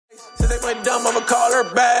if I dumb, I'ma call her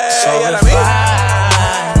back. So if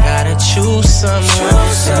I gotta choose someone,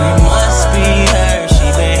 then it must be her. She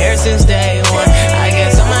been here since day one. I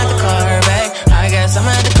guess I'm gonna have to call her back. I guess I'm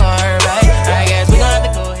gonna have to call her back. I guess we gonna have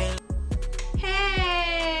to go ahead.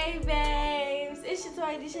 Hey babes, it's your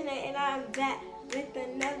toy Dee'shanii and I'm back with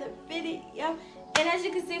another video. And as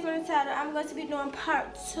you can see from the title, I'm going to be doing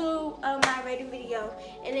part 2 of my rating video.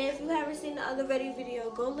 And if you haven't seen the other rating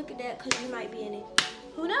video, go look at that because you might be in it.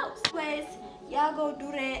 Who knows? Anyways, y'all go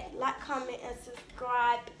do that. Like, comment, and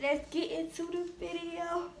subscribe. Let's get into the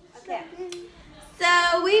video. Okay.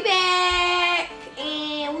 So we back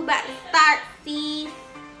and we about to start. See,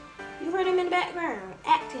 you heard him in the background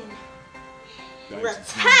acting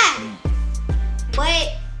retarded.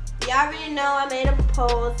 But y'all already know I made a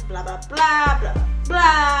post, blah, blah, blah, blah,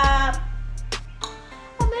 blah.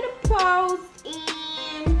 I made a post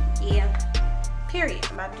and yeah, period.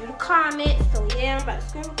 I'm about to do the comments, so yeah, I'm about to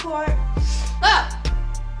screen record. Oh,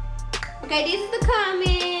 okay, these are the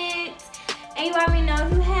comments. And you already know,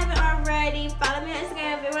 if you haven't already, follow me on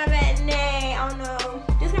Instagram, be my bad name. I don't know.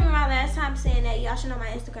 This is gonna be my last time saying that. Y'all should know my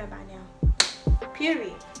Instagram by now.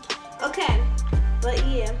 Period. Okay, but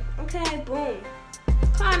yeah, okay, boom.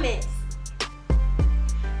 Comments.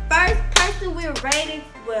 First person we're rating,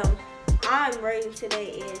 well, I'm rating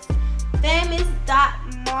today is famous.maya.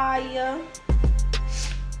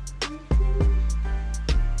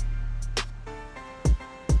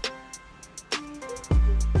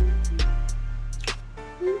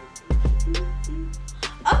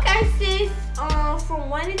 Okay, sis, from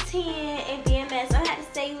 1 to 10 in BMS, I had to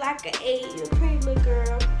say you like an 8. You're a pretty little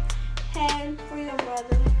girl. 10 for your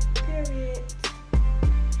brother. Period.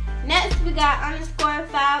 Next, we got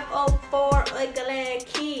 _504 ugly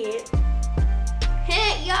kid.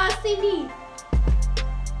 Hey, y'all see me?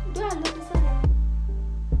 Do I look the same?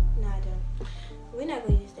 No, I don't. We're not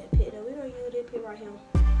gonna use that pic though. We're gonna use this pic right here.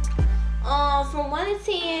 From 1 to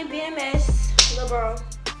 10, BMS, little bro.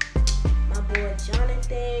 My boy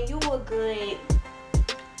Jonathan, you were good.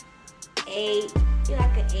 8. You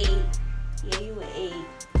like an 8. Yeah, you were 8.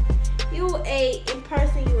 You were 8. In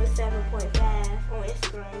person, you were 7.5. On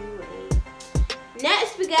Instagram, you were 8.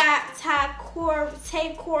 Next, we got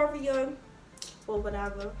Tay Corvia or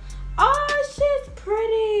whatever. Oh, she's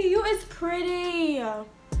pretty. You is pretty.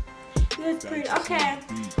 You is pretty. Okay.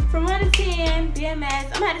 From 1 to 10, BMS.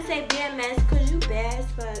 I'm going to say BMS because you bad as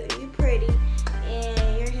fuck. You pretty.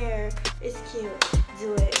 And your hair is cute.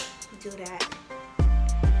 Do it. Do that.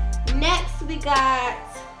 Next, we got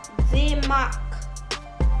Zmock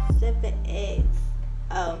 7X.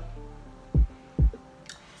 Oh.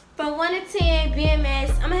 From 1 to 10,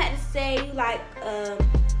 BMS, I'm gonna have to say you like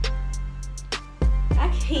I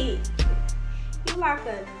can't. You like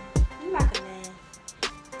a 9.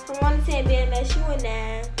 From 1 to 10, BMS, you a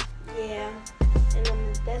 9. Yeah. And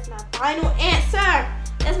that's my final answer.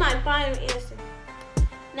 That's my final answer.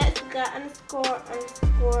 Next we got __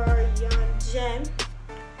 Young Jen.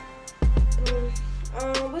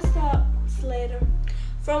 What's up, Slater?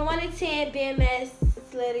 From 1 to 10, BMS,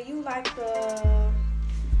 Slater, you like a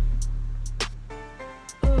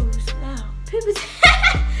people.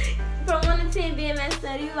 From 1 to 10, BMS,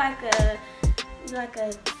 Slater, you like a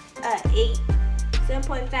 8,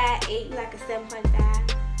 7.5, 8. You like a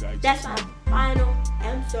 7.5. That's my final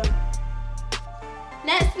answer.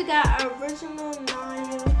 Next, we got original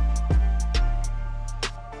Naya.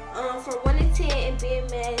 From 1 to 10 in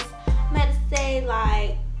BMS, I'm going to say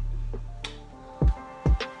like,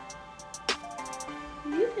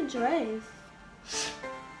 you can dress.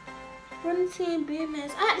 1 to 10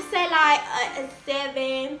 BMS, I had to say like a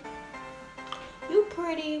 7. You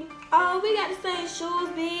pretty. Oh, we got the same shoes,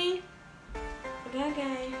 B.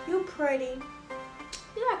 Okay, you pretty.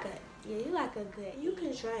 You like a good. You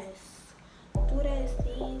can dress. Do that,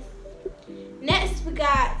 sis. Next, we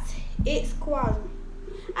got It's Quadra.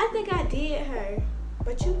 I think I did her,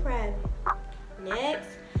 but you private.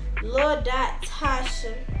 Next, Lil Dot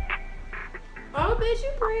Tasha. Oh, bitch,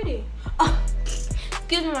 you pretty. Oh,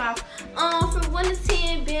 excuse me, mouth. From 1 to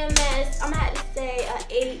 10, BMS, I'm gonna have to say a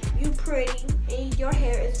 8. You pretty, and your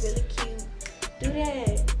hair is really cute. Do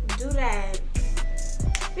that. Do that.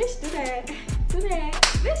 Bitch, do that. Do that.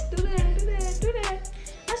 Bitch, do that. Do that. Do that.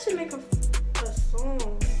 I should make a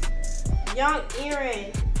song. Young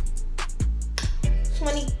Erin,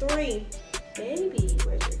 23. Baby,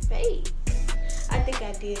 where's your face? I think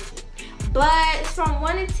I did it. But from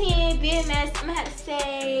 1 to 10, BMS, I'm gonna have to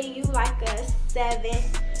say you like a 7.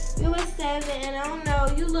 You a 7, and I don't know,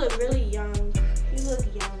 you look really young. You look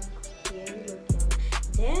young. Yeah, you look young.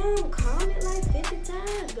 Damn, comment like 50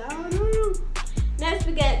 times. Go on. Next,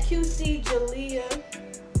 we got QC Jalea.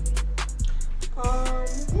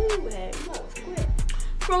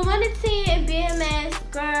 From 1 to 10, BMS,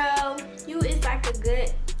 girl, you is like a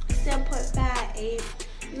good 7.5, 8.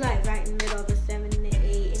 You like right in the middle of a 7 and an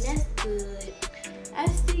 8, and that's good. I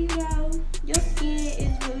see you though. Your skin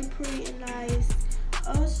is really pretty and nice.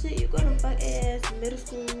 Oh shit, you got a fuck ass middle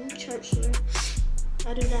school churchler.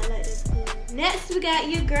 I do not like that school. Next, we got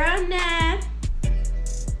your girl Naya.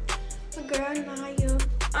 My girl Naya.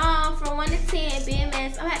 From 1 to 10,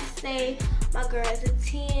 BMS, I'm have to say my girl is a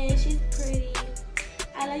 10. She's pretty.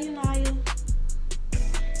 I love you, Naya.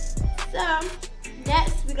 So,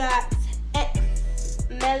 next we got X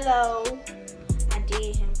Mellow. I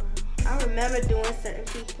did him, bro. I remember doing certain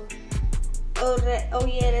people. Oh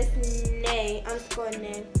yeah, that's Nay. Underscore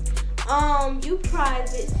Nay. You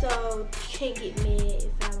private, so you can't get mad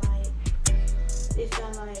if I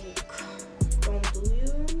like don't do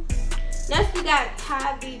you. Next we got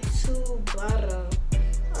Tabby 2 Butter.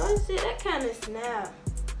 Oh shit, that kind of snap.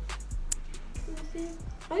 Let me see.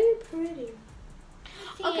 Oh, you pretty.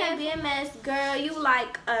 Okay, BMS girl, you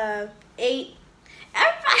like 8.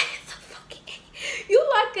 Everybody's so fucking 8. You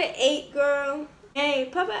like an 8, girl. Gang,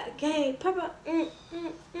 Papa.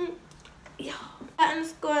 Yo.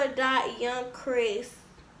 Underscore dot young Chris.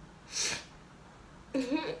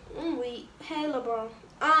 Weak. Hey, LeBron.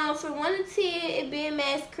 From 1 to 10, it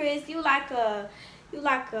BMS Chris, you like a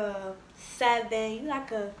 7. You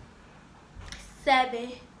like a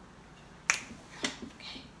 7.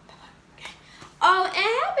 Oh, and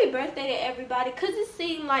happy birthday to everybody, cause it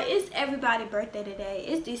seemed like it's everybody's birthday today.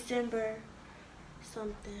 It's December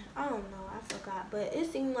something. I don't know. I forgot, but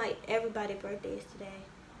it seemed like everybody's birthday is today.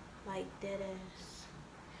 Like dead ass.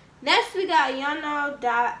 Next we got Yano.ig.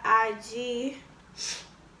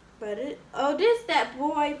 This that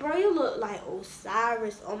boy, bro. You look like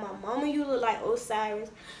Osiris. Oh my mama, you look like Osiris.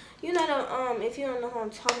 You know the if you don't know who I'm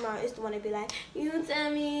talking about, it's the one that be like, you tell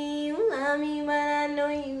me you love me, but I know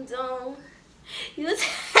you don't. You okay.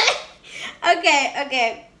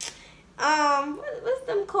 What's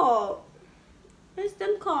them called? What's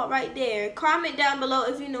them called right there? Comment down below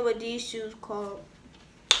if you know what these shoes called.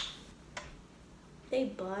 They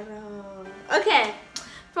butter. Okay.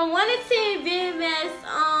 From 1 to 10, BMS,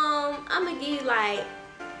 I'ma give you like,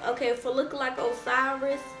 okay, for looking like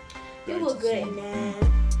Osiris, you look good 9.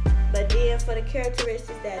 But then for the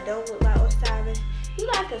characteristics that don't look like Osiris, you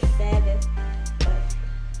like a 7. But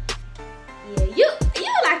yeah, you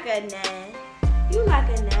like a 9. You like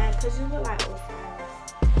a 9 because you look like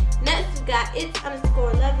Osiris. Next we got it's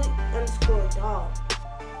underscore lovely underscore dog.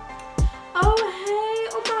 Oh hey,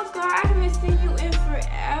 oh my god, I haven't seen you in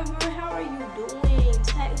forever. How are you doing?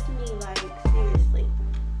 Text me, like seriously.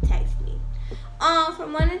 Text me. From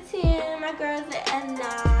 1 to 10, my girl's at 9.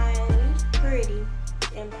 You're pretty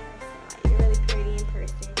in person. Like you're really pretty in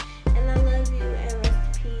person. And I love you and rest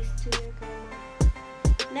in peace to your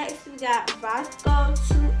grandma. Next we got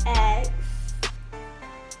Roscoe2X.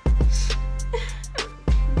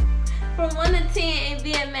 From 1 to 10 in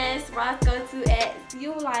BMS, Roscoe2X,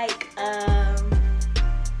 you like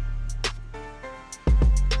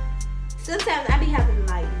sometimes I be having to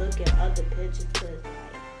like look at other pictures cause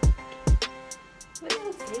like what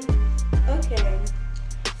else is? Okay.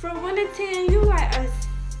 From 1 to 10, you like a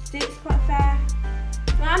 6.5.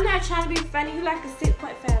 Well, I'm not trying to be funny, you like a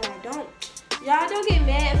 6.5. Like y'all don't get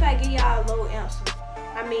mad if I give y'all a low answer.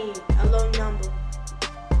 I mean a low number.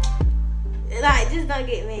 Like just don't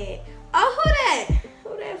get mad. Oh, who that?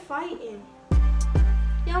 Who that fighting?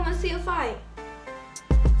 Y'all wanna see a fight?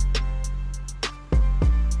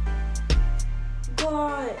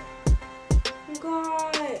 God.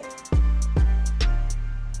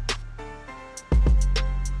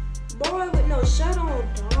 Boy with no shirt on,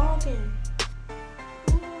 dogging.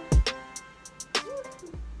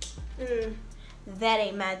 That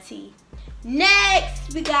ain't my tea.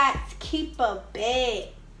 Next, we got Keep a Bed.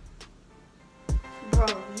 Bro,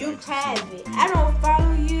 you private. I don't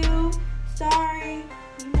follow you. Sorry.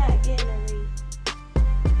 You're not getting a read.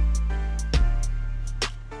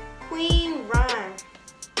 Queen Rhyme.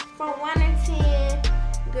 From 1 to 10,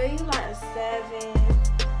 girl, you like a 7.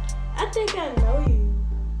 I think I know you.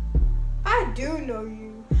 I do know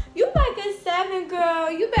you. You like a 7, girl.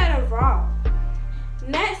 You better rock.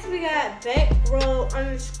 Next, we got Bankroll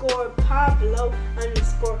underscore Pablo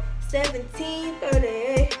underscore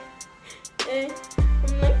 1738.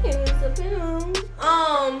 I'm like, hey, what's up,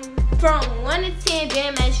 from 1 to 10,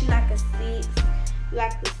 BMS, you like a 6. You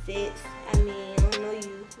like a 6. I mean, I don't know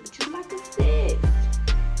you, but you like a 6.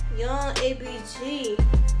 Young ABG.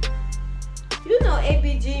 You know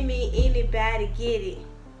ABG mean anybody get it.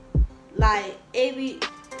 Like ABG,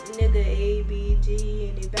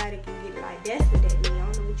 anybody can get it. Like that's what that mean. I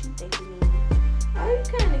don't know what you think it mean. Oh, you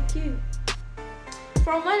kind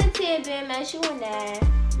From 1 to 10, BMS, you a 9.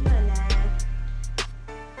 You a 9.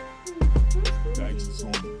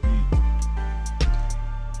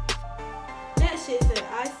 That shit said,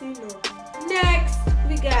 I see no. Next,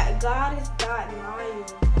 we got Goddess.Naya.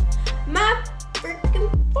 My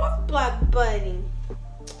freaking 4th block buddy.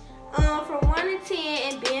 From 1 to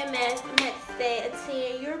 10 in BMS, I'm at to say a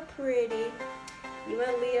 10. You're pretty. You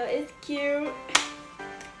and Leo is cute.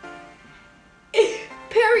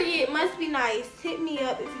 Period. Must be nice. Hit me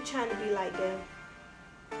up if you're trying to be like them.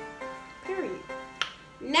 Period.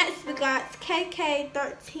 Next, we got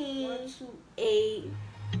KK138.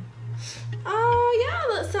 Oh, y'all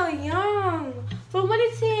look so young. From 1 to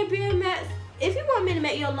 10, BMS. If you want me to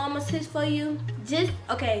make your llama sis for you, just,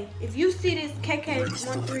 okay, if you see this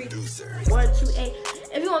KK13128,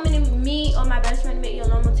 if you want me or my best friend to make your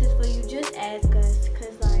llama sis for you, just ask us,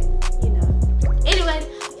 because, like, you know. Anyways,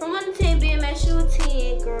 from 1 to 10, BMS, you a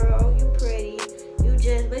 10, girl. You pretty. You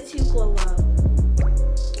just, but you glow up.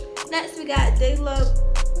 Next, we got They Love.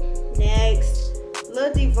 Next,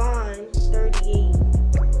 Lil Devon, 38.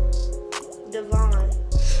 Devon.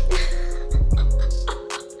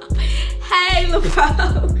 Hey, lil' bro.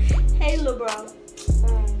 Hey, lil' bro.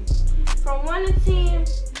 From 1 to 10,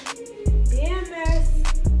 BMS,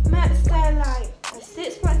 I'm about to say like a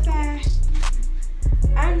 6.5.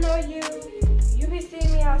 I know you be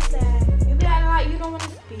seeing me outside. You be acting like you don't want to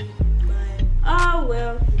speak, but oh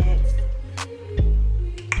well. Next.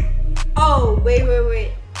 Oh, wait.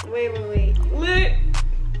 Look.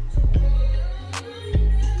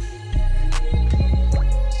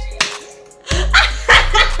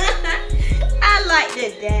 I like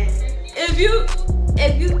that dance. If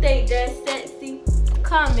you think that's sexy,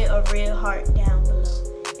 comment a red heart down below.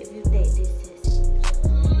 If you think this sexy.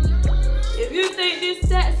 If you think this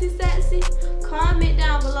sexy, comment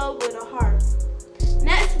down below with a heart.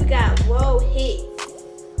 Next we got Whoa Hits.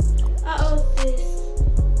 Uh-oh, sis.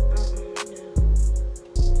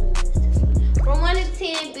 No. From 1 to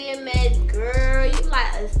 10, BMS, girl, you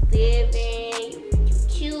like a 7. You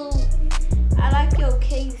cute. I like your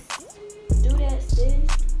case. Do that, sis.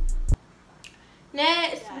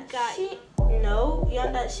 Next, we got shit. No,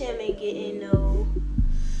 Young Dot Sham ain't getting no.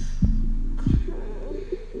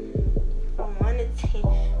 From 1 to 10,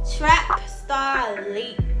 Trap Star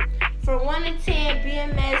Elite. From 1 to 10,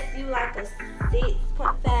 BMS, you like a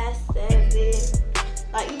 6.57.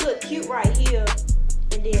 Like you look cute right here,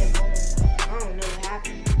 and then boom. I don't know what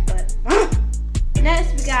happened, but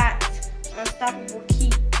next we got Unstoppable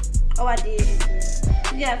Keep. Oh, I did this.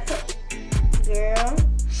 We got girl.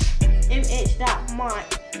 MH.Mont.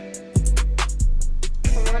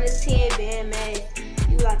 From 1 to 10, BMS,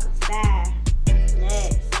 you like a 5.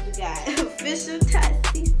 Next, we got Official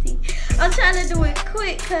CC. I'm trying to do it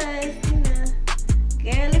quick, cause you know,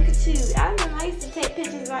 girl, look at you. I used to take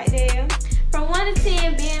pictures right there. From 1 to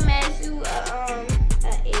 10, BMS, you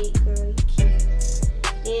an 8, girl, you cute.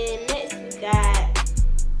 Then next we got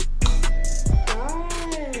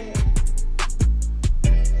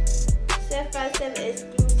 757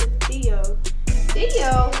 exclusive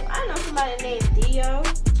Theo, I know somebody named Theo.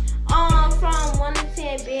 From 1 to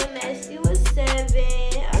 10, BMS, you a 7.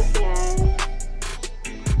 Okay.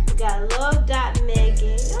 We got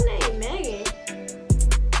Love.Megan. Your name Megan.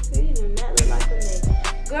 You do not look like a Megan.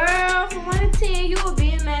 Girl, from 1 to 10, you a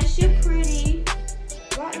BMS. You pretty.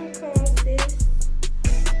 Rock them curls, sis.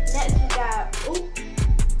 Next we got, ooh,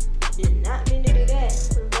 did not mean to do that.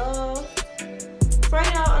 Love.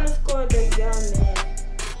 Fredo_the young man.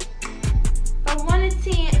 From 1 to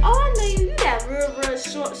 10, oh, I know you. You that real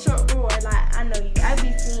short boy. Like, I know you. I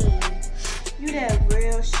be seeing you. You that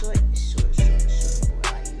real short boy.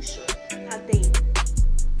 Like, you short. I think.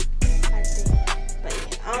 But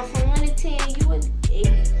yeah, from 1 to 10, you an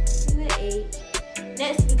 8. You an 8.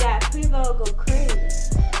 Next, we got Prevo Go Crazy.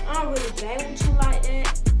 I don't really bang with you like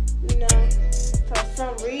that. You know, for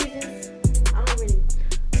some reasons, I don't really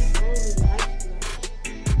like you like that.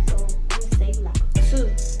 So, I'm gonna say you like a 2.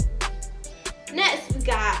 Next, we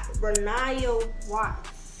got Renaya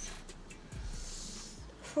Watts.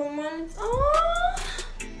 From 1 to, oh,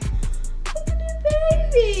 look at that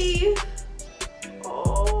baby.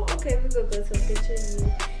 Oh, okay, we're gonna go to a picture of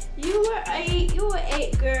you. You were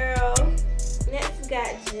 8, girl. Next, we got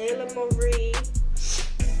Jayla Marie.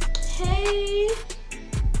 Hey.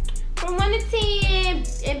 From 1 to 10,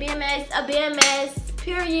 and BMS, a BMS,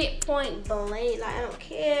 period, point blank. Like, I don't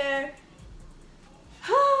care.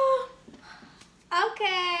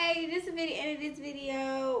 Okay, this is the end of this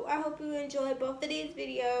video. I hope you enjoyed both of these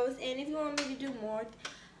videos. And if you want me to do more,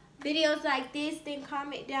 videos like this, then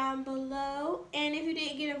comment down below. And if you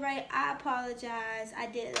didn't get it right, I apologize. I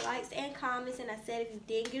did the likes and comments, and I said if you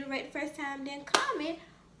didn't get it right the first time, then comment.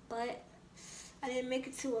 But I didn't make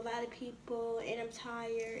it to a lot of people, and I'm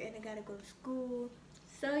tired, and I gotta go to school.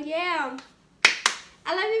 So yeah,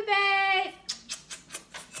 I love you, babe.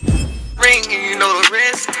 Ring and you know the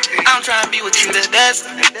rest. I'm trying to be with you the best.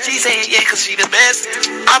 She said yeah, cause she the best.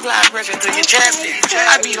 I apply pressure to your chest.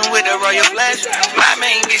 I beat them with the royal flesh. My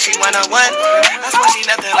main bitch, she 101. I swear she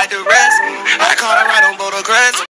nothing like the rest. I caught her right on both of crest.